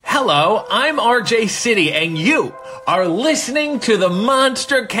Hello, I'm RJ City, and you are listening to the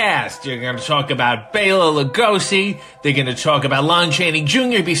Monster Cast. You're going to talk about Bela Lugosi. They're going to talk about Lon Chaney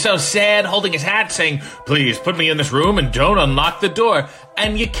Jr. He'd be so sad, holding his hat, saying, "Please put me in this room and don't unlock the door."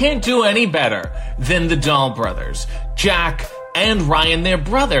 And you can't do any better than the Dahl brothers. Jack and Ryan, they're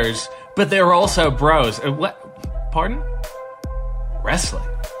brothers, but they're also bros. What? Pardon? Wrestling.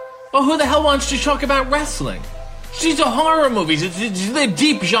 Well, who the hell wants to talk about wrestling? These are horror movies. It's a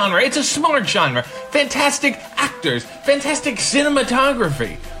deep genre. It's a smart genre. Fantastic actors. Fantastic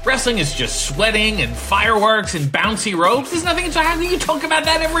cinematography. Wrestling is just sweating and fireworks and bouncy ropes. There's nothing. So how can you talk about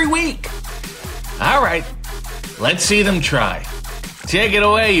that every week? All right. Let's see them try. Take it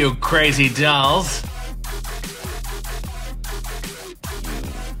away, you crazy dolls.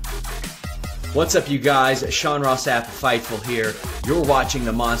 What's up, you guys? Sean Ross Sapp, Fightful here. You're watching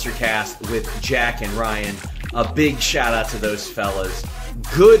the Monster Cast with Jack and Ryan. A big shout out to those fellas.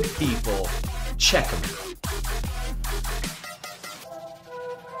 Good people. Check them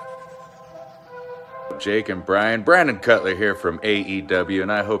out. Jake and Brian. Brandon Cutler here from AEW,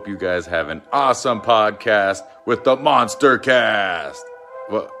 and I hope you guys have an awesome podcast with the Monster Cast.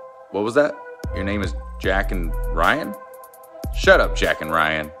 What was that? Your name is Jack and Ryan? Shut up, Jack and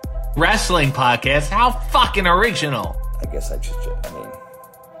Ryan. Wrestling podcast? How fucking original. I guess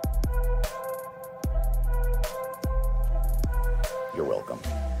you're welcome.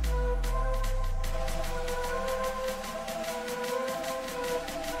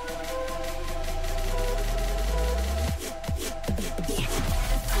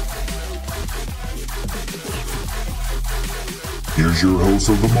 Here's your host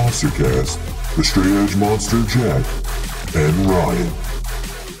of the Monster Cast, the Straight Edge Monster Jack and Ryan.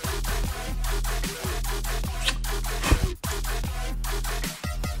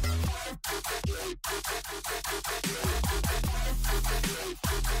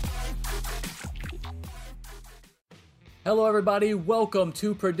 Hello everybody, welcome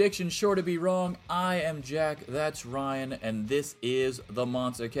to Prediction Sure to Be Wrong. I am Jack, that's Ryan, and this is the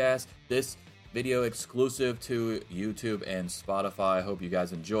Monster Cast. This video exclusive to YouTube and Spotify. I hope you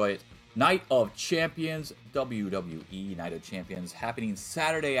guys enjoy it. Night of Champions, WWE Night of Champions, happening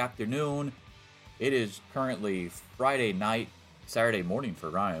Saturday afternoon. It is currently Friday night, Saturday morning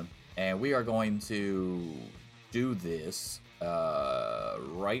for Ryan, and we are going to do this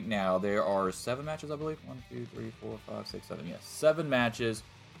right now. There are 7 matches, I believe. 1, 2, 3, 4, 5, 6, 7. Yes, 7 matches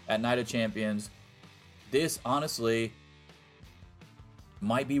at Night of Champions. This, honestly,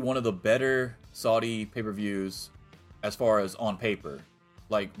 might be one of the better Saudi pay-per-views as far as on paper,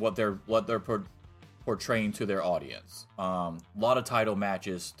 like what they're portraying to their audience. A lot of title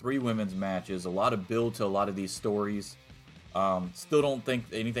matches, 3 women's matches, a lot of build to a lot of these stories. Still don't think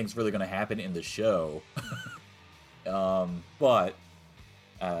anything's really going to happen in the show. But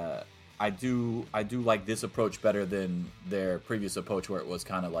I do like this approach better than their previous approach, where it was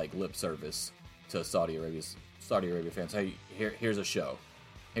kind of like lip service to Saudi Arabia fans. Hey, here's a show.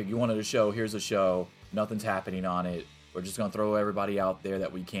 Hey, you wanted a show? Here's a show. Nothing's happening on it. We're just gonna throw everybody out there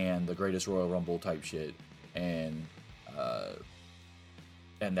that we can, the greatest Royal Rumble type shit, and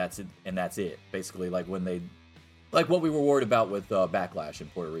that's it. And that's it. Basically, like what we were worried about with Backlash in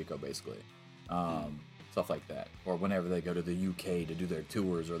Puerto Rico, basically. Stuff like that. Or whenever they go to the UK to do their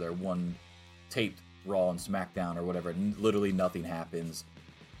tours, or their one taped Raw and SmackDown or whatever, literally nothing happens.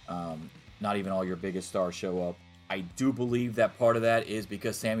 Not even all your biggest stars show up. I do believe that part of that is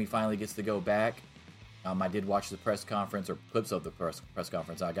because Sammy finally gets to go back. I did watch the press conference, or clips of the press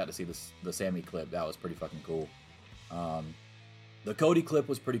conference. I got to see the Sammy clip. That was pretty fucking cool. The Cody clip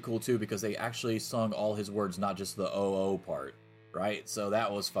was pretty cool too, because they actually sung all his words, not just the "oh" part, right? So that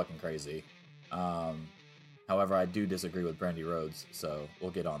was fucking crazy. However, I do disagree with Brandy Rhodes, so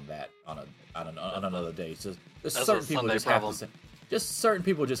we'll get on that on another day. It's just certain people just have to say, certain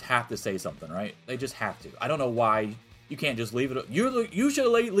people just have to say something, right? They just have to. I don't know why you can't just leave it. You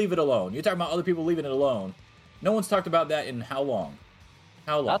should leave it alone. You're talking about other people leaving it alone. No one's talked about that in how long?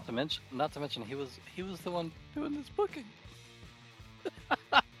 How long? Not to mention, he was the one doing this booking.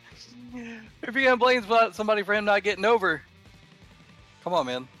 If you're gonna blame somebody for him not getting over, come on,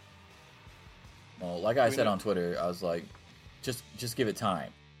 man. Well, like I said on Twitter, I was like, just give it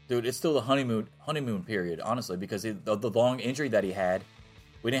time. Dude, it's still the honeymoon period, honestly, because the long injury that he had,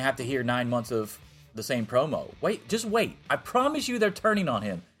 we didn't have to hear 9 months of the same promo. Just wait. I promise you they're turning on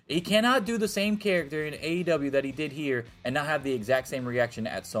him. He cannot do the same character in AEW that he did here and not have the exact same reaction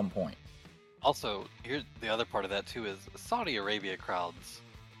at some point. Also, here's the other part of that, too, is Saudi Arabia crowds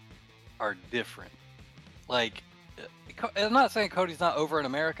are different. Like, I'm not saying Cody's not over in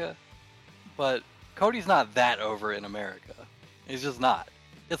America, but Cody's not that over in America. He's just not.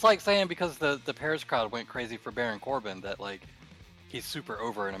 It's like saying because the Paris crowd went crazy for Baron Corbin that like he's super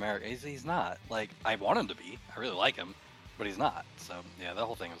over in America. He's not. Like I want him to be. I really like him, but he's not. So yeah, that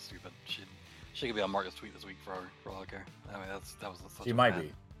whole thing was stupid. She could be on Marcus tweet this week for all I care. I mean that was such She a might bad,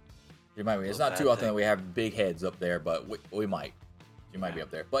 be. She might be. It's not bad too often thing. that we have big heads up there, but we might. She might be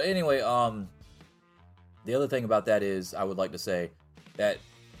up there. But anyway, the other thing about that is I would like to say that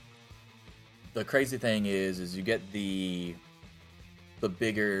the crazy thing is you get the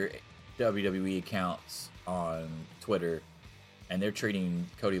bigger WWE accounts on Twitter, and they're treating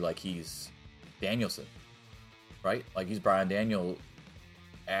Cody like he's Danielson, right? Like he's Bryan Daniel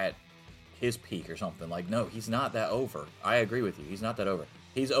at his peak or something. Like, no, he's not that over. I agree with you. He's not that over.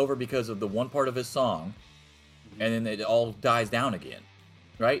 He's over because of the one part of his song, and then it all dies down again,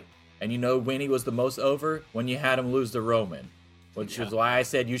 right? And you know when he was the most over? When you had him lose to Roman. Which is why I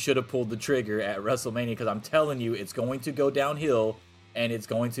said you should have pulled the trigger at WrestleMania, because I'm telling you, it's going to go downhill, and it's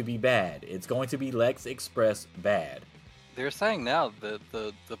going to be bad. It's going to be Lex Express bad. They're saying now that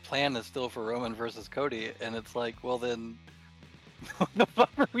the plan is still for Roman versus Cody, and it's like, well then, what the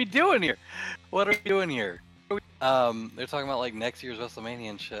fuck are we doing here? What are we doing here? They're talking about like next year's WrestleMania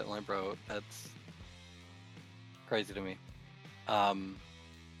and shit. I'm like, bro, that's crazy to me.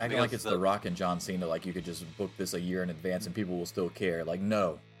 Acting like it's The Rock and John Cena, like you could just book this a year in advance and people will still care. Like,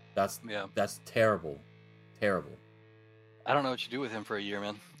 no, that's terrible, terrible. I don't know what you do with him for a year,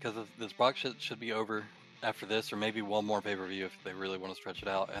 man. Because this Brock shit should be over after this, or maybe one more pay-per-view if they really want to stretch it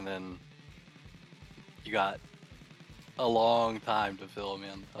out, and then you got a long time to fill,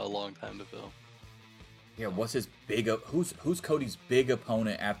 man. A long time to fill. Yeah, what's his big? Who's Cody's big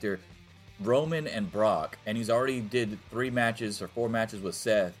opponent after Roman and Brock? And he's already did 3 matches or 4 matches with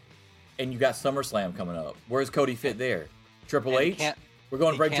Seth, and you got SummerSlam coming up. Where's Cody fit there? Triple H? We're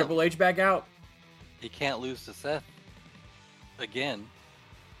going to break Triple H back out? He can't lose to Seth again,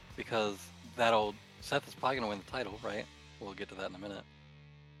 because Seth is probably going to win the title, right? We'll get to that in a minute.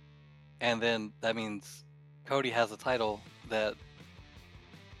 And then that means Cody has a title that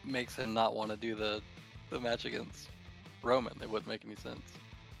makes him not want to do the match against Roman. It wouldn't make any sense.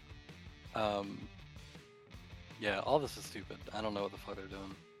 Yeah, all this is stupid. I don't know what the fuck they're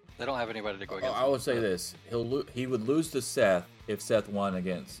doing. They don't have anybody to go against. I would say this: he would lose to Seth if Seth won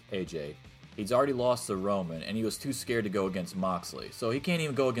against AJ. He's already lost to Roman, and he was too scared to go against Moxley, so he can't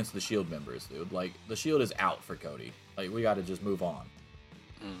even go against the Shield members, dude. Like, the Shield is out for Cody. Like, we got to just move on.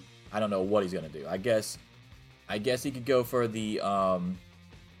 I don't know what he's gonna do. I guess he could go for the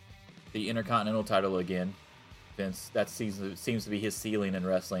Intercontinental title again, since that seems to be his ceiling in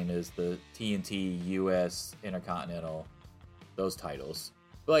wrestling, is the TNT US Intercontinental, those titles.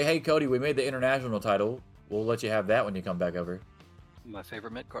 But like, hey Cody, we made the international title. We'll let you have that when you come back over. My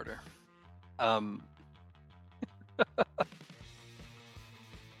favorite mid-carder.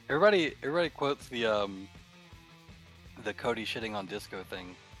 Everybody quotes the Cody shitting on Disco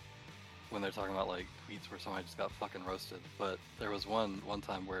thing when they're talking about like tweets where somebody just got fucking roasted. But there was one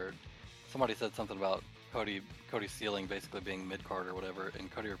time where somebody said something about Cody's ceiling basically being mid-card or whatever,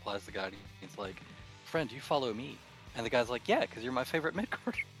 and Cody replies to the guy, and he's like, "Friend, you follow me," and the guy's like, "Yeah, because you're my favorite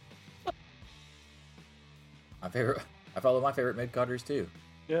mid-carder." I follow my favorite mid-carders too.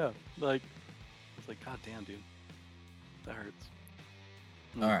 Yeah, like it's like, god damn, dude, that hurts.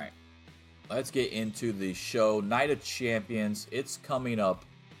 All right, let's get into the show. Night of Champions. It's coming up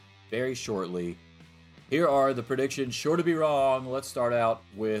very shortly. Here are the predictions. Sure to be wrong. Let's start out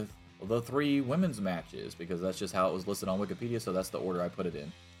with the 3 women's matches, because that's just how it was listed on Wikipedia, so that's the order I put it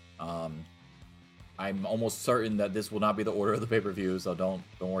in. I'm almost certain that this will not be the order of the pay-per-view, so don't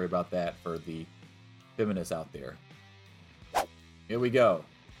worry about that for the feminists out there. Here we go.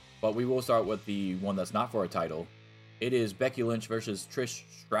 But we will start with the one that's not for a title. It is Becky Lynch versus Trish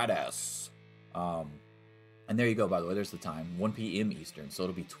Stratus. And there you go, by the way, there's the time. 1 p.m. Eastern, so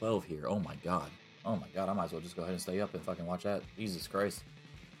it'll be 12 here. Oh my god, I might as well just go ahead and stay up and fucking watch that. Jesus Christ.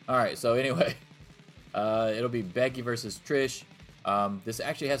 Alright, so anyway, it'll be Becky versus Trish. This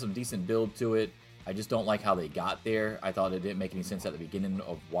actually has some decent build to it. I just don't like how they got there. I thought it didn't make any sense at the beginning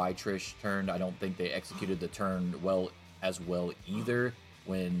of why Trish turned. I don't think they executed the turn as well either,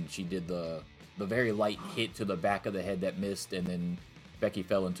 when she did the very light hit to the back of the head that missed, and then Becky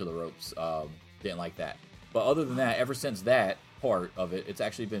fell into the ropes. Didn't like that. But other than that, ever since that part of it, it's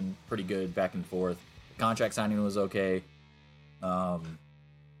actually been pretty good back and forth. The contract signing was okay. I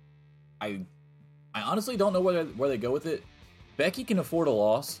honestly don't know where they go with it. Becky can afford a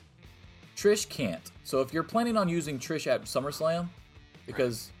loss. Trish can't. So if you're planning on using Trish at SummerSlam,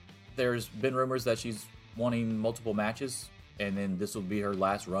 because there's been rumors that she's wanting multiple matches, and then this will be her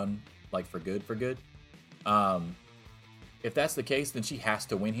last run, like for good. if that's the case, then she has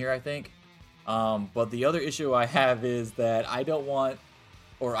to win here, I think. But the other issue I have is that I don't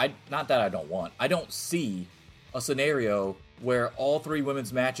see a scenario where all 3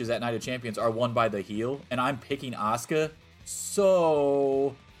 women's matches at Night of Champions are won by the heel, and I'm picking Asuka.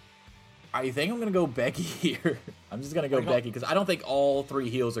 So I think I'm going to go Becky here. I'm just going to go Becky because I don't think all 3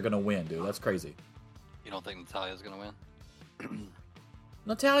 heels are going to win, dude. That's crazy. You don't think Natalia's going to win?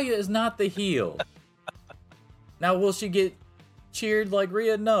 Natalya is not the heel. Now, will she get cheered like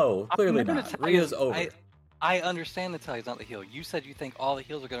Rhea? No, clearly not. Rhea's over. I understand Natalia's not the heel. You said you think all the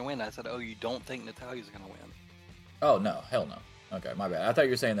heels are going to win. I said, oh, you don't think Natalia's going to win. Oh, no. Hell no. Okay, my bad. I thought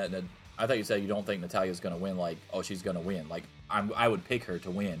you were saying that. I thought you said you don't think Natalia's going to win, like, oh, she's going to win. Like, I would pick her to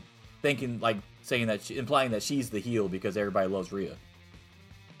win. Thinking, like, saying that, implying that she's the heel because everybody loves Rhea.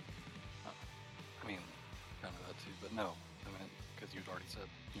 I mean, kind of that too, but no. I mean, because you'd already said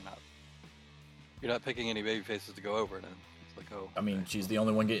you're not picking any baby faces to go over it. And it's like, oh. I mean, she's the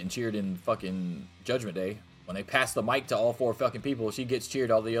only one getting cheered in fucking Judgment Day. When they pass the mic to all 4 fucking people, she gets cheered,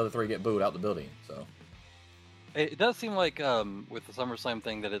 all the other 3 get booed out the building, so. It does seem like, with the SummerSlam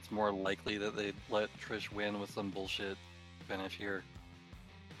thing, that it's more likely that they let Trish win with some bullshit finish here,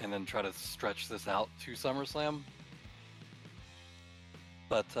 and then try to stretch this out to SummerSlam.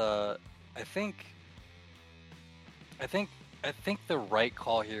 But I think the right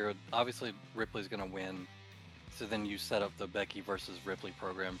call here. Obviously, Ripley's gonna win, so then you set up the Becky versus Ripley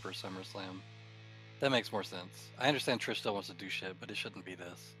program for SummerSlam. That makes more sense. I understand Trish still wants to do shit, but it shouldn't be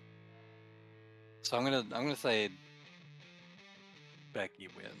this. So I'm gonna say Becky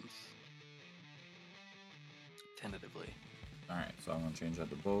wins. Tentatively. Alright, so I'm gonna change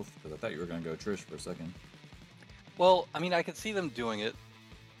that to both, because I thought you were gonna go Trish for a second. Well, I mean, I could see them doing it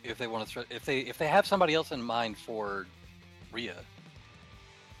if they want to. If they have somebody else in mind for Rhea,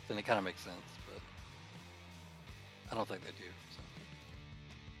 then it kind of makes sense. But I don't think they do. So.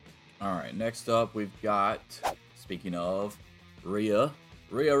 Alright, next up we've got, speaking of Rhea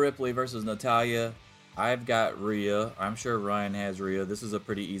Ripley versus Natalya. I've got Rhea. I'm sure Ryan has Rhea. This is a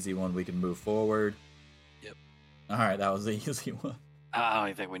pretty easy one. We can move forward. Yep. Alright, that was the easy one. I don't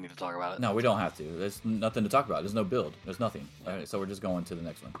even think we need to talk about it. No, we don't have to. There's nothing to talk about. There's no build. There's nothing. Alright, so we're just going to the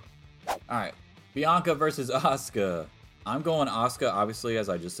next one. Alright, Bianca versus Asuka. I'm going Asuka, obviously, as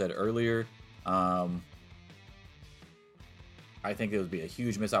I just said earlier. I think it would be a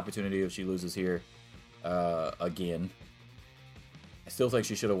huge missed opportunity if she loses here again. I still think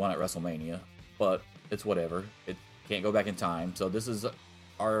she should have won at WrestleMania, but it's whatever. It can't go back in time. So this is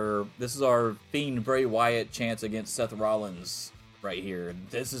our Fiend Bray Wyatt chance against Seth Rollins right here.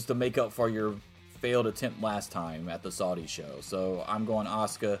 This is to make up for your failed attempt last time at the Saudi show. So I'm going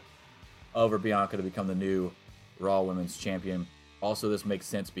Asuka over Bianca to become the new Raw Women's Champion. Also, this makes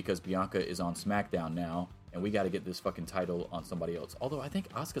sense because Bianca is on SmackDown now, and we got to get this fucking title on somebody else. Although I think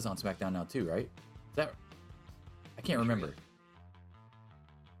Asuka's on SmackDown now too, right? Is that? I can't remember.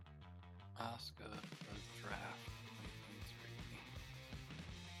 Asuka draft 2023.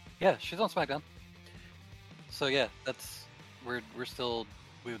 Yeah, she's on SmackDown. So yeah, we would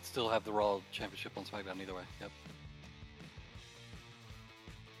still have the Raw Championship on SmackDown either way. Yep.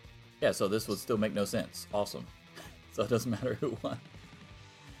 Yeah, so this would still make no sense. Awesome. So it doesn't matter who won.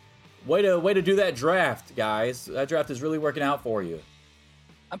 Way to do that draft, guys. That draft is really working out for you.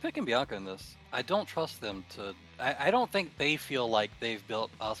 I'm picking Bianca in this. I don't trust them to. I don't think they feel like they've built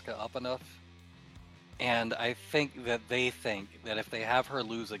Asuka up enough. And I think that they think that if they have her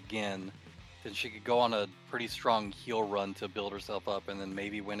lose again, then she could go on a pretty strong heel run to build herself up and then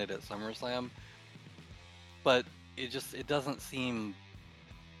maybe win it at SummerSlam. But it doesn't seem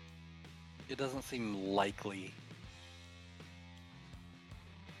likely.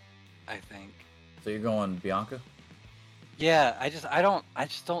 I think. So you're going Bianca? Yeah, I just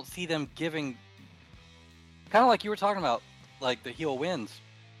don't see them giving, kind of like you were talking about, like the heel wins.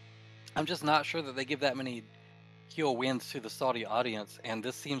 I'm just not sure that they give that many heel wins to the Saudi audience, and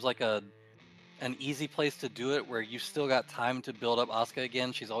this seems like an easy place to do it, where you still got time to build up Asuka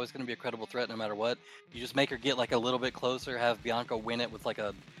again. She's always going to be a credible threat no matter what. You just make her get like a little bit closer, have Bianca win it with like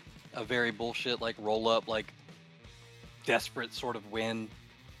a very bullshit like roll up, like desperate sort of win.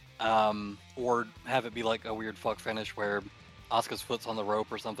 Or have it be like a weird fuck finish where Asuka's foot's on the rope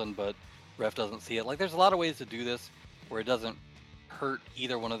or something, but ref doesn't see it. Like, there's a lot of ways to do this where it doesn't hurt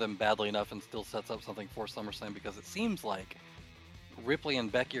either one of them badly enough and still sets up something for SummerSlam, because it seems like Ripley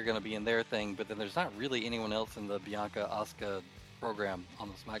and Becky are going to be in their thing, but then there's not really anyone else in the Bianca-Asuka program on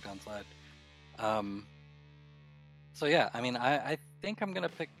the SmackDown side. So yeah, I mean, I think I'm going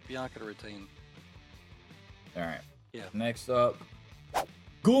to pick Bianca to retain. All right. Yeah. Next up,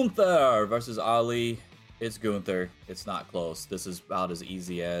 Gunther versus Ali. It's Gunther. It's not close. This is about as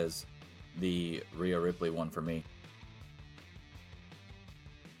easy as the Rhea Ripley one for me.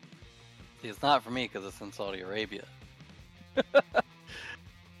 See, it's not for me because it's in Saudi Arabia.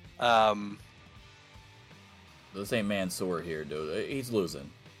 This ain't Mansoor here, dude. He's losing.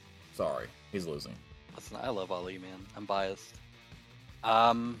 Sorry, he's losing. Listen, I love Ali, man. I'm biased.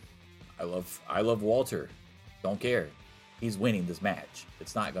 I love Walter. Don't care. He's winning this match.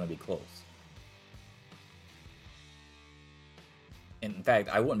 It's not going to be close. In fact,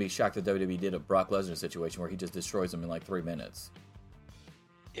 I wouldn't be shocked if WWE did a Brock Lesnar situation where he just destroys him in like 3 minutes.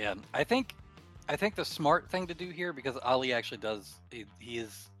 Yeah, I think the smart thing to do here, because Ali actually does,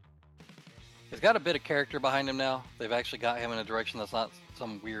 he's got a bit of character behind him now. They've actually got him in a direction that's not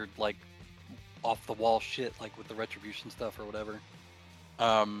some weird, like, off the wall shit, like with the Retribution stuff or whatever.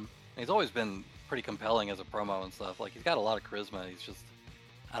 He's always been pretty compelling as a promo and stuff. Like, he's got a lot of charisma. He's just,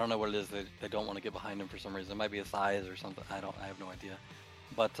 I don't know what it is that they don't want to get behind him for some reason. It might be his size or something. I have no idea.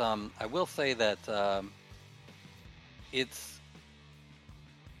 But I will say that it's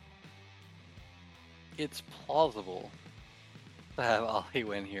plausible to have Ali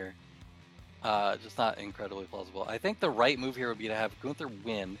win here. Just not incredibly plausible. I think the right move here would be to have Gunther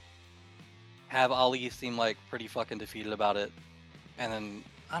win, have Ali seem like pretty fucking defeated about it, and then,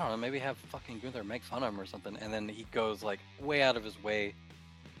 I don't know, maybe have fucking Gunther make fun of him or something, and then he goes like way out of his way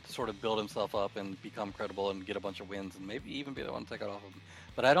to sort of build himself up and become credible and get a bunch of wins and maybe even be the one to take it off of him.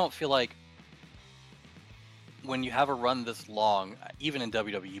 But I don't feel like when you have a run this long, even in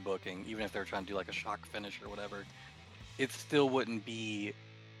WWE booking, even if they're trying to do like a shock finish or whatever, it still wouldn't be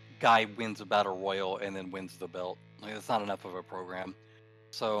guy wins a battle royal and then wins the belt. Like, it's not enough of a program.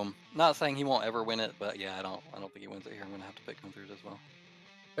 So, not saying he won't ever win it, but yeah, I don't think he wins it here. I'm gonna have to pick Gunther as well.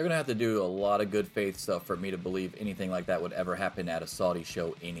 They're going to have to do a lot of good faith stuff for me to believe anything like that would ever happen at a Saudi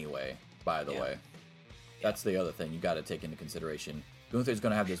show anyway, by the way. That's the other thing you got to take into consideration. Gunther's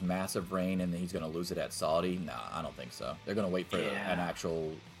going to have this massive reign and then he's going to lose it at Saudi? Nah, I don't think so. They're going to wait for an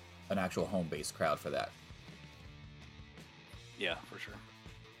actual home-based crowd for that. Yeah, for sure.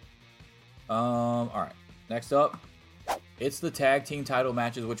 All right. Next up, it's the tag team title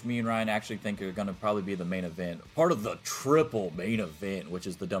matches, which me and Ryan actually think are going to probably be the main event. Part of the triple main event, which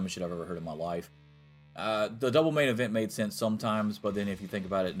is the dumbest shit I've ever heard in my life. The double main event made sense sometimes, but then if you think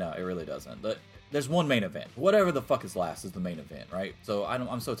about it, no, it really doesn't. There's one main event. Whatever the fuck is last is the main event, right? So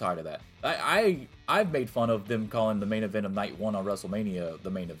I'm so tired of that. I've made fun of them calling the main event of night 1 on WrestleMania the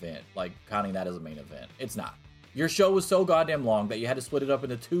main event, like counting that as a main event. It's not. Your show was so goddamn long that you had to split it up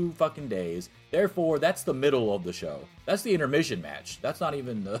into 2 fucking days. Therefore, that's the middle of the show. That's the intermission match. That's not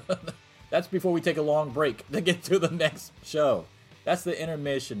even the... That's before we take a long break to get to the next show. That's the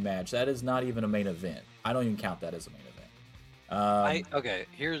intermission match. That is not even a main event. I don't even count that as a main event. Okay,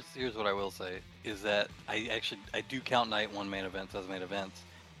 here's what I will say, is that I do count night 1 main events as main events,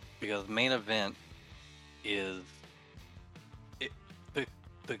 because main event is...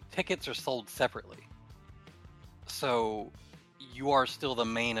 The tickets are sold separately. So you are still the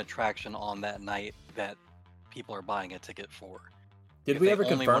main attraction on that night that people are buying a ticket for. Did we ever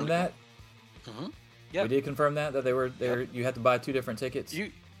confirm that? Mm-hmm. Yeah, we did confirm that they were there. Yep. You had to buy 2 different tickets.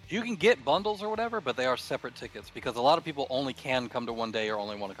 You can get bundles or whatever, but they are separate tickets because a lot of people only can come to one day or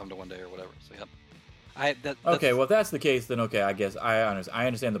only want to come to one day or whatever. So yep. Okay, well if that's the case, then okay, I guess I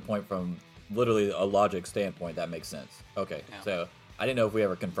understand the point from literally a logic standpoint. That makes sense. Okay, yeah. So I didn't know if we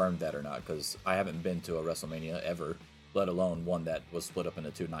ever confirmed that or not, because I haven't been to a WrestleMania ever, let alone one that was split up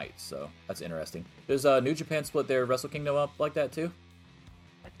into 2 nights, so that's interesting. Does New Japan split their Wrestle Kingdom up like that too?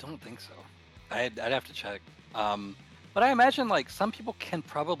 I don't think so. I'd have to check. But I imagine like some people can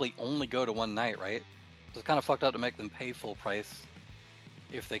probably only go to one night, right? So it's kind of fucked up to make them pay full price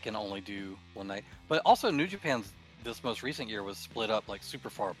if they can only do one night. But also New Japan's this most recent year was split up like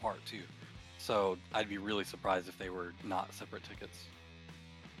super far apart too. So I'd be really surprised if they were not separate tickets.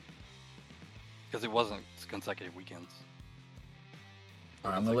 Because it wasn't consecutive weekends.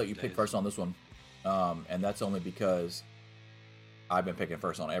 All right, I'm going to let you pick first on this one. And that's only because I've been picking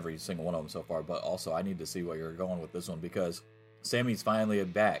first on every single one of them so far. But also, I need to see where you're going with this one, because Sammy's finally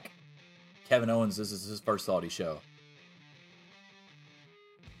back. Kevin Owens, this is his first Saudi show.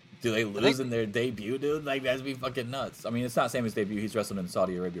 Do they lose in their debut, dude? Like, that'd be fucking nuts. I mean, it's not Sammy's debut. He's wrestled in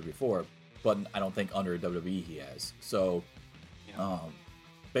Saudi Arabia before. But I don't think under WWE he has. So,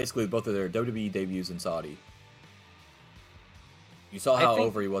 basically, both of their WWE debuts in Saudi. You saw how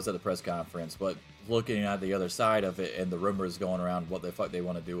over he was at the press conference, but looking at the other side of it and the rumors going around what the fuck they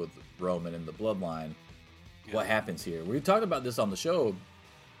want to do with Roman and the bloodline, what happens here? We talked about this on the show,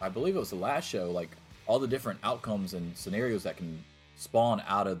 I believe it was the last show, like all the different outcomes and scenarios that can spawn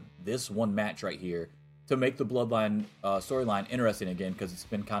out of this one match right here to make the Bloodline storyline interesting again, because it's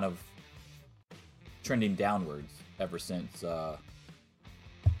been kind of trending downwards ever since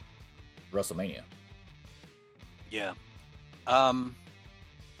WrestleMania. Yeah.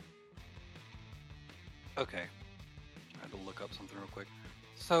 Okay. I had to look up something real quick.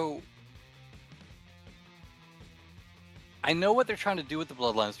 So, I know what they're trying to do with the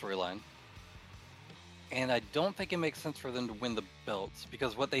Bloodline storyline, and I don't think it makes sense for them to win the belts,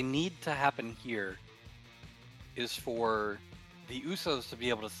 because what they need to happen here is for the Usos to be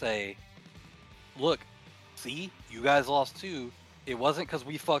able to say, look, see, you guys lost too. It wasn't because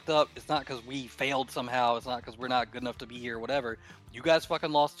we fucked up. It's not because we failed somehow. It's not because we're not good enough to be here, whatever. You guys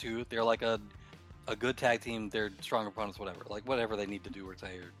fucking lost too. They're like a good tag team. They're strong opponents, whatever. Like, whatever they need to do or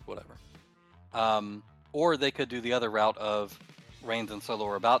say or whatever. Or they could do the other route of Reigns and Solo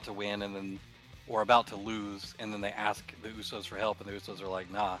are about to win or about to lose, and then they ask the Usos for help, and the Usos are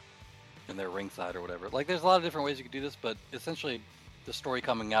like, nah, and they're ringside or whatever. Like, there's a lot of different ways you could do this, but essentially the story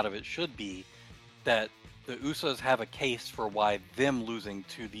coming out of it should be that the Usos have a case for why them losing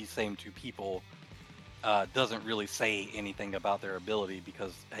to these same two people doesn't really say anything about their ability,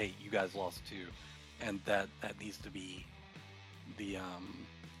 because, hey, you guys lost too. And that needs to be the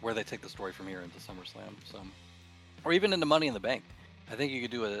where they take the story from here into SummerSlam. So, or even into Money in the Bank. I think you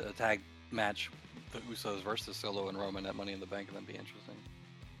could do a tag match, the Usos versus Solo and Roman at Money in the Bank, and that'd be interesting.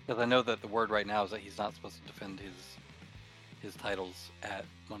 Because I know that the word right now is that he's not supposed to defend his titles at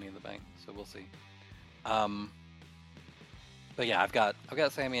Money in the Bank. So we'll see. But yeah, I've got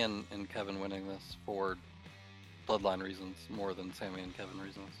Sami and Kevin winning this for Bloodline reasons more than Sami and Kevin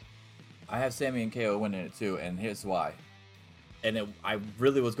reasons. I have Sami and KO winning it too, and here's why. And I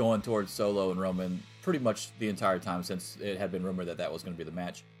really was going towards Solo and Roman pretty much the entire time, since it had been rumored that was going to be the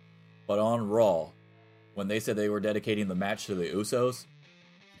match. But on Raw, when they said they were dedicating the match to the Usos,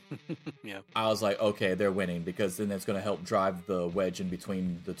 yeah, I was like, okay, they're winning, because then it's going to help drive the wedge in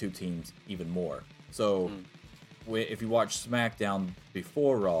between the two teams even more. So if you watch SmackDown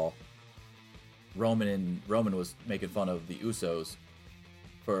before Raw, Roman was making fun of the Usos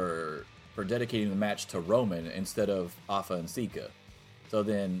for dedicating the match to Roman instead of Alpha and Sika. So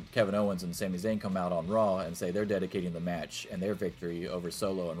then Kevin Owens and Sami Zayn come out on Raw and say they're dedicating the match and their victory over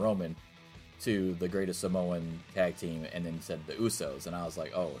Solo and Roman to the greatest Samoan tag team, and then said the Usos. And I was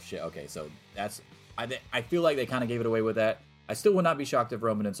like, oh shit, okay, so that's... I feel like they kind of gave it away with that. I still would not be shocked if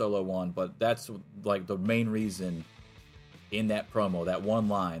Roman and Solo won, but that's like the main reason in that promo, that one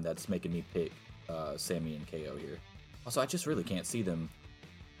line, that's making me pick Sami and KO here. Also, I just really can't see them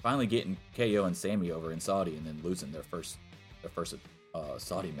finally getting KO and Sami over in Saudi and then losing their first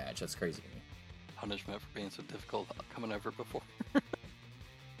Saudi match. That's crazy to me. Punishment for being so difficult coming over before.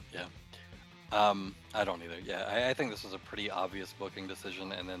 Yeah. I don't either. Yeah, I think this is a pretty obvious booking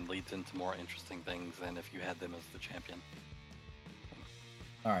decision, and then leads into more interesting things than if you had them as the champion.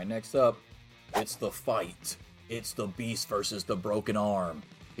 All right, next up, it's the fight. It's the Beast versus the Broken Arm.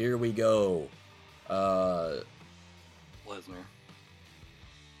 Here we go. Lesnar.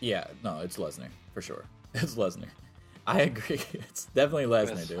 Yeah, no, it's Lesnar, for sure. It's Lesnar. I agree. It's definitely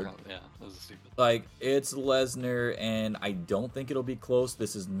Lesnar, dude. Yeah, that was stupid. Like, it's Lesnar, and I don't think it'll be close.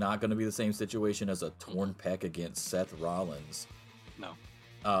 This is not going to be the same situation as a torn pec against Seth Rollins. No.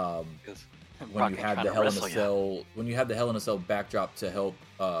 Because when you have the Hell in a Cell, when you have the Hell in a Cell backdrop to help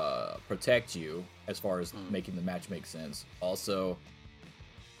protect you, as far as making the match make sense. Also,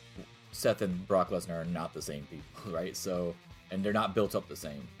 Seth and Brock Lesnar are not the same people, right? So, and they're not built up the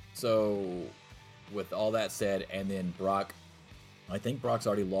same. So, with all that said, and then Brock, I think Brock's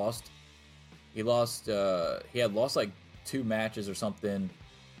already lost. He had lost like 2 matches or something,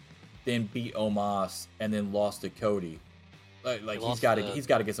 then beat Omos, and then lost to Cody. Like he's got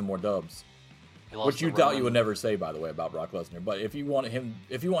to get some more dubs. Which you thought you would never say, by the way, about Brock Lesnar. But if you want him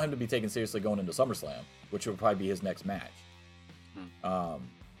to be taken seriously going into SummerSlam, which will probably be his next match,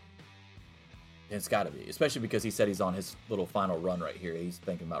 it's got to be, especially because he said he's on his little final run right here. He's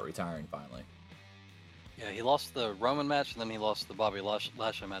thinking about retiring finally. Yeah, he lost the Roman match, and then he lost the Bobby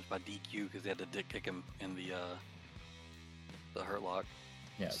Lashley match by DQ because he had to dick kick him in the Hurt Lock.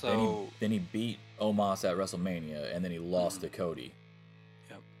 Yeah, so then he beat Omos at WrestleMania, and then he lost to Cody.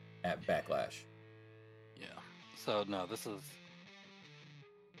 Yep. At Backlash. Yeah. So no,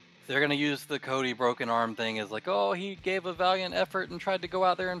 they're gonna use the Cody broken arm thing as like, oh, he gave a valiant effort and tried to go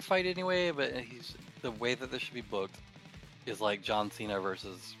out there and fight anyway, but the way that this should be booked is like John Cena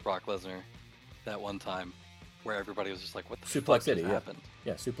versus Brock Lesnar that one time where everybody was just like, what the fuck just happened?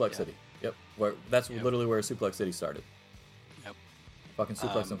 Yeah, Suplex City. Yep. Literally where Suplex City started. Yep. Fucking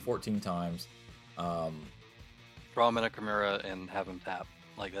suplex him 14 times. Throw him in a Kimura and have him tap.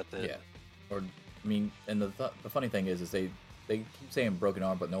 Like, that's it. Yeah. Or I mean, and the funny thing is they keep saying broken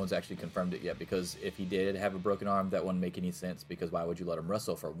arm, but no one's actually confirmed it yet. Because if he did have a broken arm, that wouldn't make any sense. Because why would you let him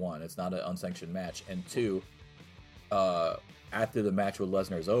wrestle? For one, it's not an unsanctioned match, and two, after the match with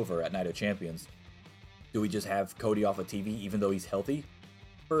Lesnar is over at Night of Champions, do we just have Cody off of TV even though he's healthy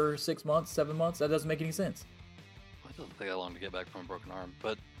for 6 months, 7 months? That doesn't make any sense. Well, it doesn't take that long to get back from a broken arm.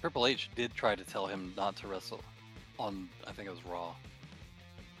 But Triple H did try to tell him not to wrestle on, I think it was Raw.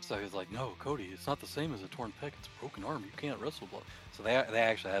 So he was like, no, Cody, it's not the same as a torn pec. It's a broken arm. You can't wrestle. So they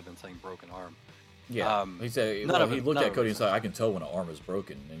actually have been saying broken arm. Yeah. He said he looked at Cody and said, I can tell when an arm is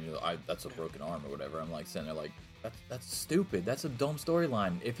broken. And that's a broken arm or whatever. I'm like sitting there like, that's stupid. That's a dumb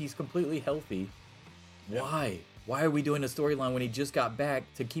storyline. If he's completely healthy, why? Why are we doing a storyline when he just got back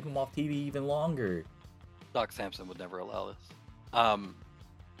to keep him off TV even longer? Doc Samson would never allow this.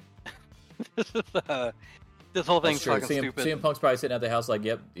 This whole thing's fucking stupid. CM Punk's probably sitting at the house like,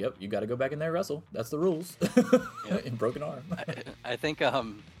 yep, you got to go back in there and wrestle. That's the rules. In broken arm. I think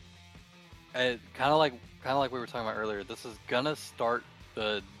kind of like we were talking about earlier. This is gonna start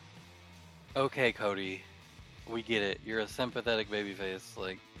the okay, Cody, we get it. You're a sympathetic babyface,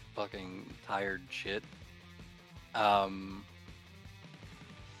 like fucking tired shit.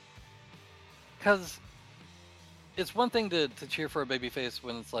 Because it's one thing to cheer for a babyface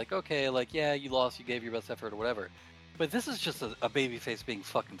when it's like, okay, like, yeah, you lost, you gave your best effort or whatever. But this is just a babyface being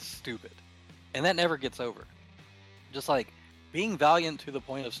fucking stupid. And that never gets over. Just like, being valiant to the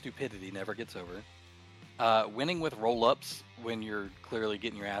point of stupidity never gets over. Winning with roll-ups when you're clearly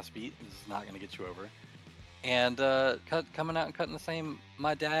getting your ass beat is not going to get you over. And coming out and cutting the same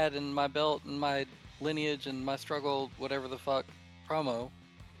my dad and my belt and my lineage and my struggle, whatever the fuck, promo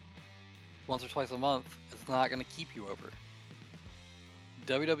once or twice a month, it's not going to keep you over.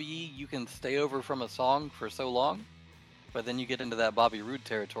 WWE, you can stay over from a song for so long, but then you get into that Bobby Roode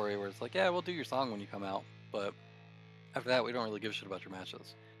territory where it's like, yeah, we'll do your song when you come out, but after that, we don't really give a shit about your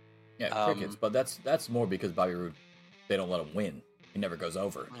matches. Yeah, crickets, but that's more because Bobby Roode, they don't let him win. He never goes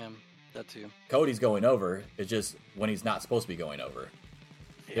over. Yeah, that too. Cody's going over. It's just when he's not supposed to be going over.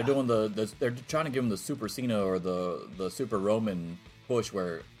 Yeah. They're doing they're trying to give him the Super Cena or the Super Roman push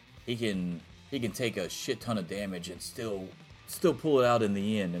where he can take a shit ton of damage and still pull it out in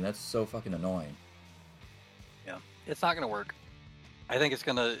the end, and that's so fucking annoying. Yeah, it's not gonna work. I think it's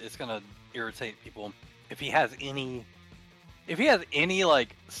gonna irritate people if he has any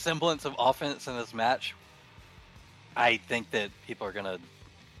like semblance of offense in this match. I think that people are gonna.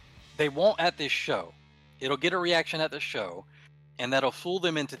 They won't at this show. It'll get a reaction at this show, and that'll fool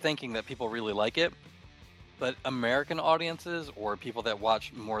them into thinking that people really like it. But American audiences or people that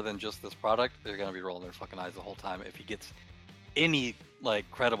watch more than just this product, they're gonna be rolling their fucking eyes the whole time if he gets any like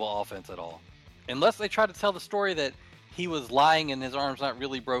credible offense at all. Unless they try to tell the story that he was lying and his arm's not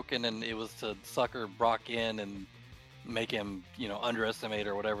really broken and it was to sucker Brock in and make him, underestimate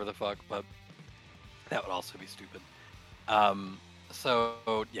or whatever the fuck. But that would also be stupid.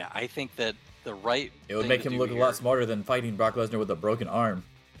 So yeah, I think that it would make him look a lot smarter than fighting Brock Lesnar with a broken arm.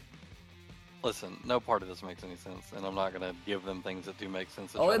 Listen, no part of this makes any sense, and I'm not going to give them things that do make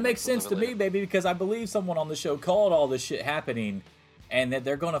sense. Oh, it makes sense to me, baby, because I believe someone on the show called all this shit happening, and that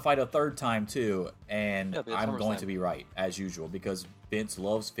they're going to fight a third time, too, and I'm going to be right, as usual, because Vince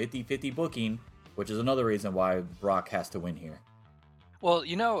loves 50-50 booking, which is another reason why Brock has to win here. Well,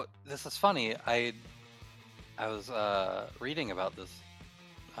 this is funny. I was reading about this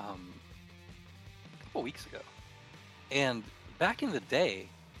a couple weeks ago, and back in the day,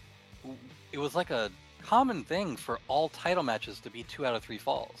 it was like a common thing for all title matches to be 2 out of 3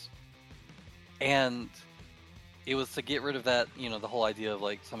 falls. And it was to get rid of that, the whole idea of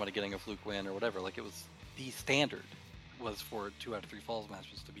like somebody getting a fluke win or whatever. Like it was the standard was for 2 out of 3 falls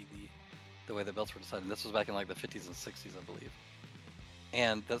matches to be the way the belts were decided. And this was back in like the 50s and 60s, I believe.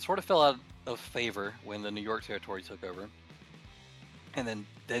 And that sort of fell out of favor when the New York territory took over. And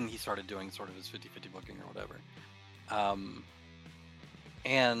then he started doing sort of his 50-50 booking or whatever.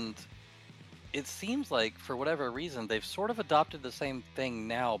 And it seems like, for whatever reason, they've sort of adopted the same thing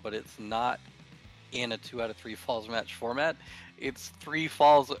now, but it's not in a 2 out of 3 falls match format. It's 3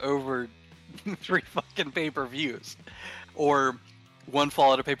 falls over 3 fucking pay-per-views. Or 1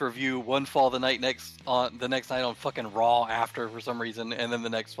 fall at a pay-per-view, 1 fall the next night on fucking Raw after for some reason, and then the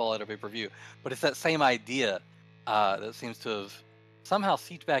next fall at a pay-per-view. But it's that same idea that seems to have somehow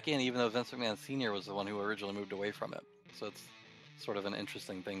seeped back in, even though Vince McMahon Sr. was the one who originally moved away from it. So it's sort of an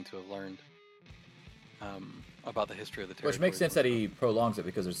interesting thing to have learned about the history of the territory. Which makes sense that he prolongs it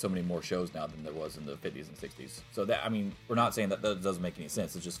because there's so many more shows now than there was in the 50s and 60s. So we're not saying that doesn't make any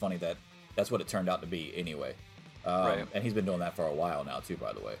sense. It's just funny that that's what it turned out to be anyway. Right. And he's been doing that for a while now too,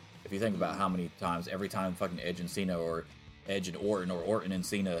 by the way. If you think about how many times, every time fucking Edge and Cena or Edge and Orton or Orton and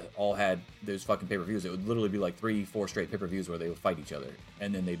Cena all had those fucking pay-per-views, it would literally be like 3-4 straight pay-per-views where they would fight each other.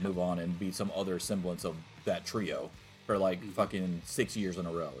 And then they'd move on and be some other semblance of that trio for like fucking 6 years in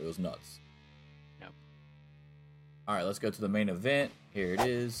a row. It was nuts. Yep. All right, let's go to the main event. Here it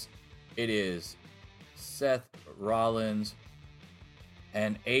is. It is Seth Rollins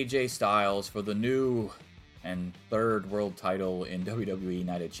and AJ Styles for the new and third world title in WWE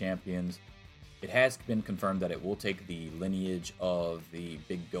Night of Champions. It has been confirmed that it will take the lineage of the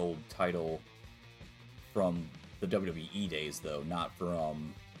big gold title from the WWE days, though, not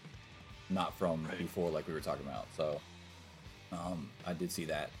from before, like we were talking about. So, I did see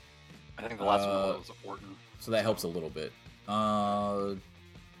that. I think the last one was Orton. So that helps a little bit. I'm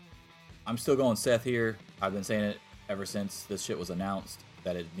still going Seth here. I've been saying it ever since this shit was announced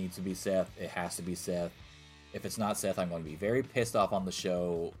that it needs to be Seth. It has to be Seth. If it's not Seth, I'm going to be very pissed off on the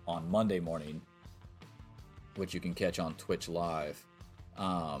show on Monday morning, which you can catch on Twitch Live.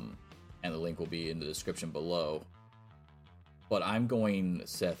 And the link will be in the description below. But I'm going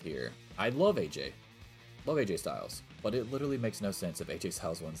Seth here. I love AJ. Love AJ Styles. But it literally makes no sense if AJ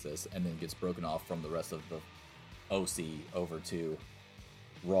Styles wins this and then gets broken off from the rest of the OC over to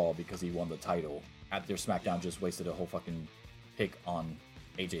Raw because he won the title. After SmackDown just wasted a whole fucking pick on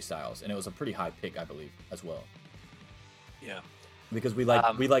AJ Styles. And it was a pretty high pick, I believe, as well. Yeah. Because we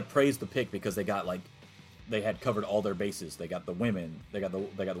praised the pick because they got like they had covered all their bases. They got the women, they got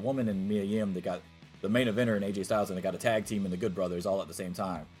the woman and Mia Yim, they got the main eventer and AJ Styles, and they got a tag team and the Good Brothers all at the same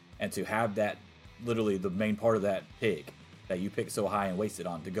time. And to have that literally the main part of that pick that you picked so high and wasted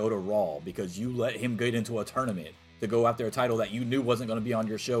on to go to Raw because you let him get into a tournament to go after a title that you knew wasn't going to be on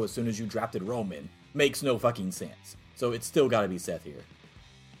your show as soon as you drafted Roman makes no fucking sense. So it's still got to be Seth here.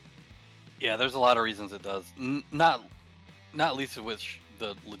 Yeah, there's a lot of reasons it does. Not least of which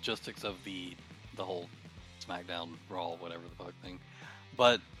the logistics of the whole SmackDown, Raw, whatever the fuck thing.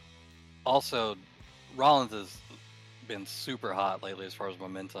 But also, Rollins has been super hot lately as far as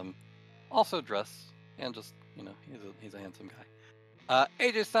momentum. Also dress, and just, you know, he's a handsome guy.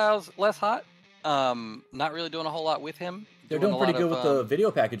 AJ Styles, less hot. Not really doing a whole lot with him. They're doing pretty good with the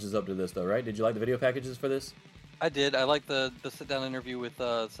video packages up to this, though, right? Did you like the video packages for this? I did. I like the sit-down interview with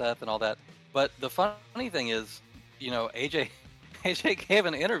Seth and all that. But the funny thing is, you know, AJ gave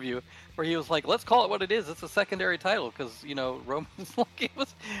an interview where he was like, "Let's call it what it is. It's a secondary title," because, you know, Roman's like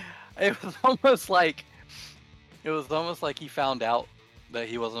it was almost like he found out that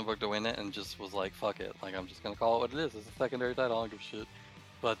he wasn't booked to win it and just was like, "Fuck it. Like, I'm just gonna call it what it is. It's a secondary title. I don't give a shit."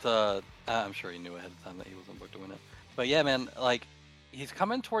 But I'm sure he knew ahead of time that he wasn't booked to win it. But yeah, man, like, he's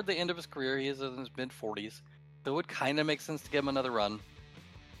coming toward the end of his career. He is in his mid-40s. So it would kind of make sense to give him another run.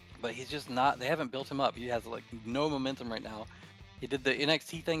 But he's just not. They haven't built him up. He has like no momentum right now. He did the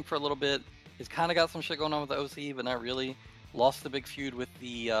NXT thing for a little bit. He's kind of got some shit going on with the OC, but not really. Lost the big feud with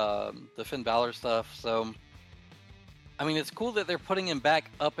the Finn Balor stuff. So, I mean, it's cool that they're putting him back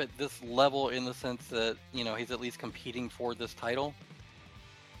up at this level in the sense that, you know, he's at least competing for this title.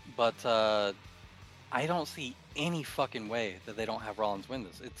 But I don't see any fucking way that they don't have Rollins win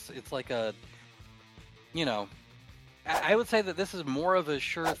this. It's like a, you know, I would say that this is more of a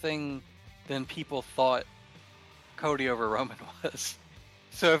sure thing than people thought Cody over Roman was.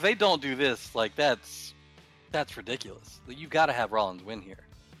 So if they don't do this, like, that's ridiculous. You've got to have Rollins win here.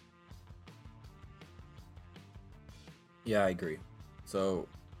 Yeah, I agree. So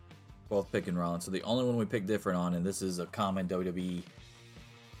both picking Rollins. So the only one we picked different on, and this is a common WWE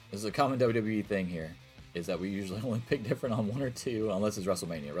thing here, is that we usually only pick different on one or two, unless it's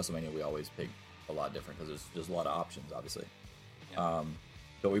WrestleMania. WrestleMania we always pick a lot different because there's a lot of options, obviously. Yeah.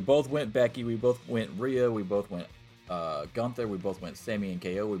 But we both went Becky, we both went Rhea, we both went Gunther, we both went Sami and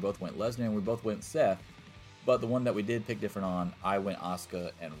KO, we both went Lesnar, and we both went Seth. But the one that we did pick different on, I went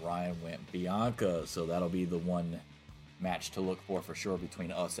Asuka and Ryan went Bianca. So that'll be the one match to look for sure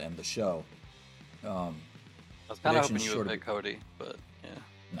between us and the show. I was kind of hoping you would pick Cody, but yeah.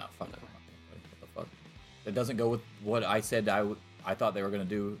 No, fuck it. What the fuck? It doesn't go with what I said I thought they were going to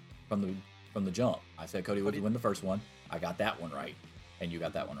do from the jump. I said Cody would win the first one. I got that one right, and you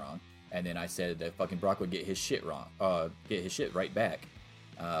got that one wrong. And then I said that fucking Brock would get his shit wrong, get his shit right back,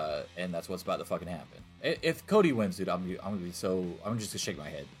 and that's what's about to fucking happen. If Cody wins, dude, I'm just gonna shake my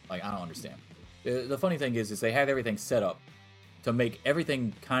head. Like, I don't understand. The funny thing is they have everything set up to make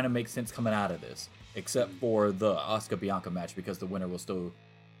everything kind of make sense coming out of this, except for the Asuka Bianca match because the winner will still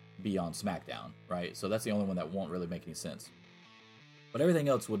be on SmackDown, right? So that's the only one that won't really make any sense. But everything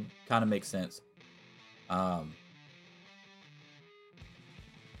else would kind of make sense. And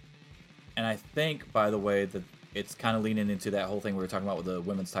I think, by the way, that it's kind of leaning into that whole thing we were talking about with the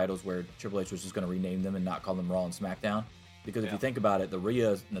women's titles, where Triple H was just going to rename them and not call them Raw and SmackDown. Because if you think about it, the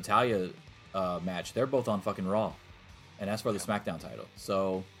Rhea Natalya match, they're both on fucking Raw, and that's for the SmackDown title.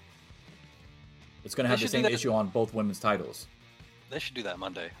 So it's going to have the same issue on both women's titles. They should do that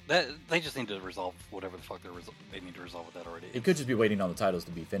Monday. They just need to resolve whatever the fuck they need to resolve with that already. It could just be waiting on the titles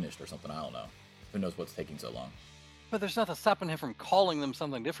to be finished or something. I don't know. Who knows what's taking so long? But there's nothing stopping him from calling them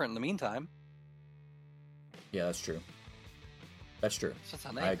something different in the meantime. Yeah, that's true. That's true. It's just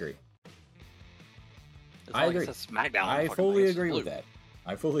a name. I agree. I agree. SmackDown. I fully agree with that.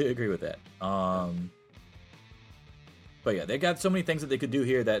 I fully agree with that. But yeah, they got so many things that they could do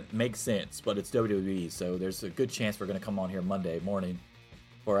here that make sense, but it's WWE, so there's a good chance we're going to come on here Monday morning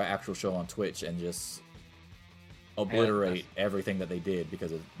for our actual show on Twitch and just obliterate everything that they did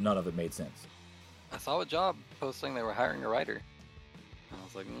because none of it made sense. I saw a job posting they were hiring a writer. And I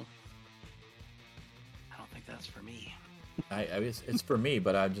was like, I don't think that's for me. It's for me,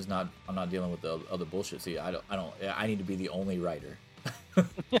 but I'm not dealing with the other bullshit. See, I need to be the only writer.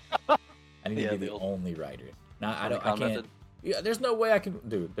 I need to be the only writer. Now I can't. Yeah, there's no way I can,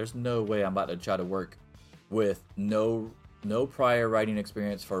 dude. There's no way I'm about to try to work with no prior writing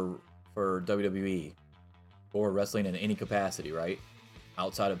experience for WWE or wrestling in any capacity, right?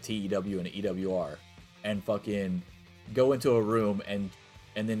 Outside of TEW and EWR, and fucking go into a room and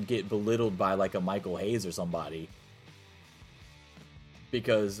then get belittled by like a Michael Hayes or somebody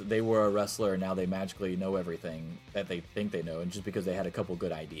because they were a wrestler and now they magically know everything that they think they know, and just because they had a couple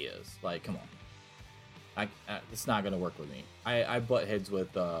good ideas. Like, come on. It's not going to work with me. I butt heads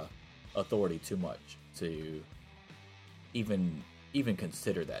with authority too much to even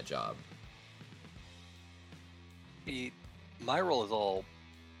consider that job. My role is all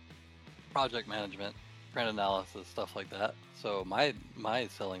project management, print analysis, stuff like that. So my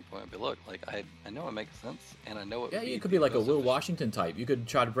selling point would be, look, like I know it makes sense, and I know it. Yeah, you could be like a Will Washington type. You could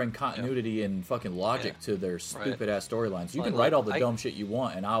try to bring continuity and fucking logic to their stupid ass storylines. You can write all the dumb shit you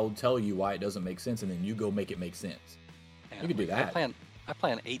want, and I'll tell you why it doesn't make sense, and then you go make it make sense. You could do that. I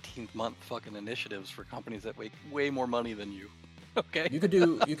plan 18-month fucking initiatives for companies that make way more money than you. Okay. You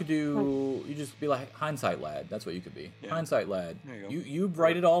just be like Hindsight Lad. That's what you could be. Yeah. Hindsight Lad. You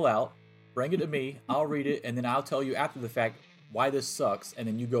write it all out, bring it to me, I'll read it, and then I'll tell you after the fact why this sucks, and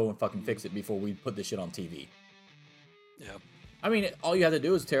then you go and fucking fix it before we put this shit on TV. Yeah. I mean, all you have to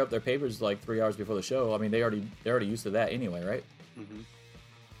do is tear up their papers like 3 hours before the show. I mean, they're already used to that anyway, right? Mm-hmm.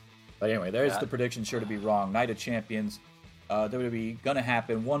 But anyway, there's the prediction sure to be wrong. Night of Champions, WWE, gonna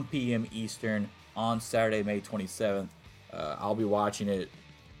happen 1 p.m. Eastern on Saturday, May 27th. I'll be watching it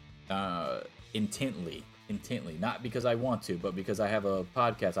intently, not because I want to, but because I have a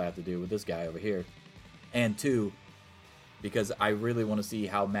podcast I have to do with this guy over here, and 2, because I really want to see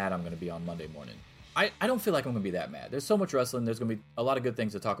how mad I'm going to be on Monday morning. I don't feel like I'm going to be that mad. There's so much wrestling. There's going to be a lot of good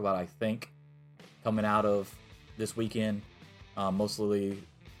things to talk about, I think, coming out of this weekend, mostly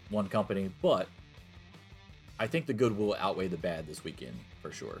one company, but I think the good will outweigh the bad this weekend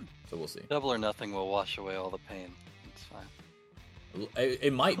for sure. So we'll see. Double or Nothing will wash away all the pain. It's fine.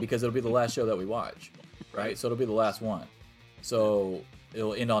 It might, because it'll be the last show that we watch, right? So it'll be the last one. So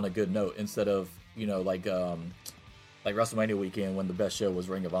it'll end on a good note instead of, like WrestleMania weekend when the best show was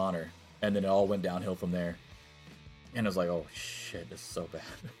Ring of Honor, and then it all went downhill from there. And I was like, oh shit, this is so bad.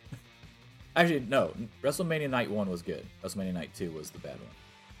 Actually, no, WrestleMania Night 1 was good. WrestleMania Night 2 was the bad one.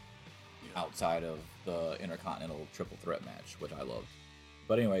 Outside of the Intercontinental Triple Threat match, which I loved.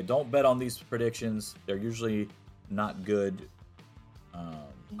 But anyway, don't bet on these predictions. They're usually not good.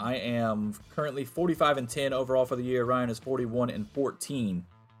 I am currently 45-10 overall for the year. Ryan is 41-14.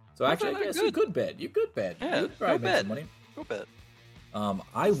 So actually, I guess you could bet. You could bet. Yeah, you'd probably make some money. Go bet.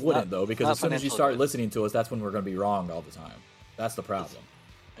 I wouldn't, though, because as soon as you start listening to us, that's when we're going to be wrong all the time. That's the problem.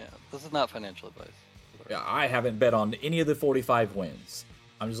 This is not financial advice. Yeah, I haven't bet on any of the 45 wins.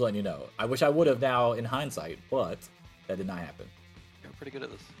 I'm just letting you know. I wish I would have now in hindsight, but that did not happen. You're pretty good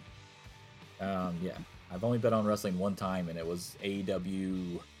at this. Yeah. I've only bet on wrestling one time, and it was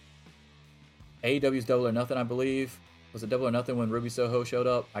AEW's Double or Nothing, I believe. Was it Double or Nothing when Ruby Soho showed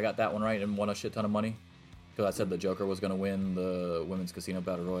up? I got that one right and won a shit ton of money. Because I said the Joker was going to win the Women's Casino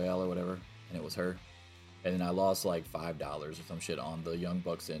Battle Royale or whatever, and it was her. And then I lost like $5 or some shit on the Young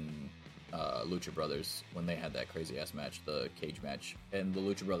Bucks and Lucha Brothers when they had that crazy-ass match, the cage match. And the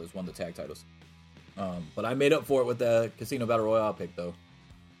Lucha Brothers won the tag titles. But I made up for it with the Casino Battle Royale pick, though.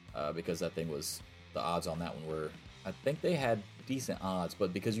 Because that thing was... The odds on that one were... I think they had decent odds,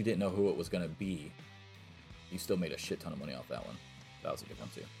 but because you didn't know who it was going to be, you still made a shit ton of money off that one. That was a good one,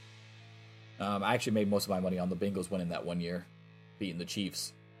 too. I actually made most of my money on the Bengals winning that one year, beating the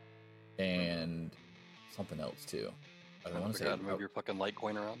Chiefs. And something else too. I I want to say forgot to move your fucking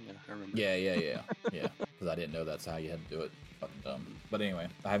Litecoin around. Yeah, I remember. yeah. Because I didn't know that's how you had to do it. Fucking dumb. But anyway,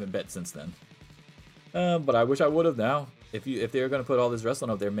 I haven't bet since then. But I wish I would have now. If they were gonna put all this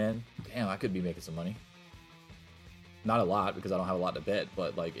wrestling up there, man, damn, I could be making some money. Not a lot because I don't have a lot to bet,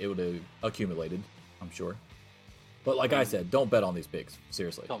 but like it would have accumulated, I'm sure. But like I said, don't bet on these picks.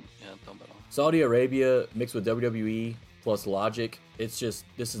 Seriously. Don't bet on. Saudi Arabia mixed with WWE plus Logic. It's just,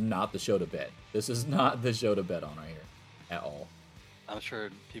 this is not the show to bet. This is not the show to bet on right here at all. I'm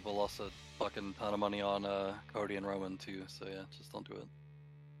sure people lost a fucking ton of money on Cody and Roman too. So yeah, just don't do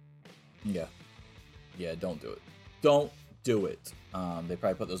it. Yeah, don't do it. Don't do it. They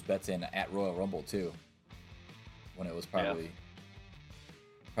probably put those bets in at Royal Rumble too, when it was probably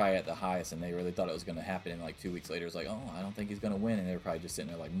at the highest, and they really thought it was going to happen. And like 2 weeks later, it's like, oh, I don't think he's going to win, and they're probably just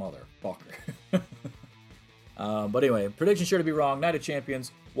sitting there like, motherfucker. But anyway, prediction's sure to be wrong. Night of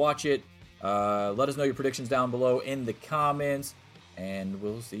Champions, watch it. Let us know your predictions down below in the comments, and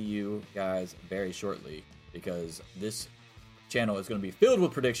we'll see you guys very shortly, because this channel is going to be filled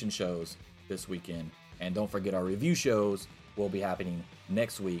with prediction shows this weekend. And don't forget, our review shows will be happening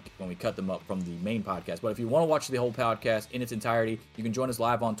next week when we cut them up from the main podcast. But if you want to watch the whole podcast in its entirety, you can join us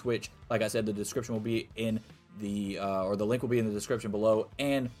live on Twitch. Like I said, the description will be in the link will be in the description below,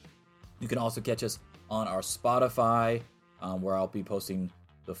 and you can also catch us on our Spotify, where I'll be posting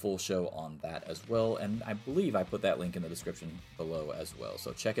the full show on that as well. And I believe I put that link in the description below as well.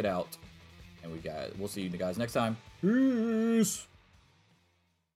 So check it out, and we'll see you guys next time. Peace.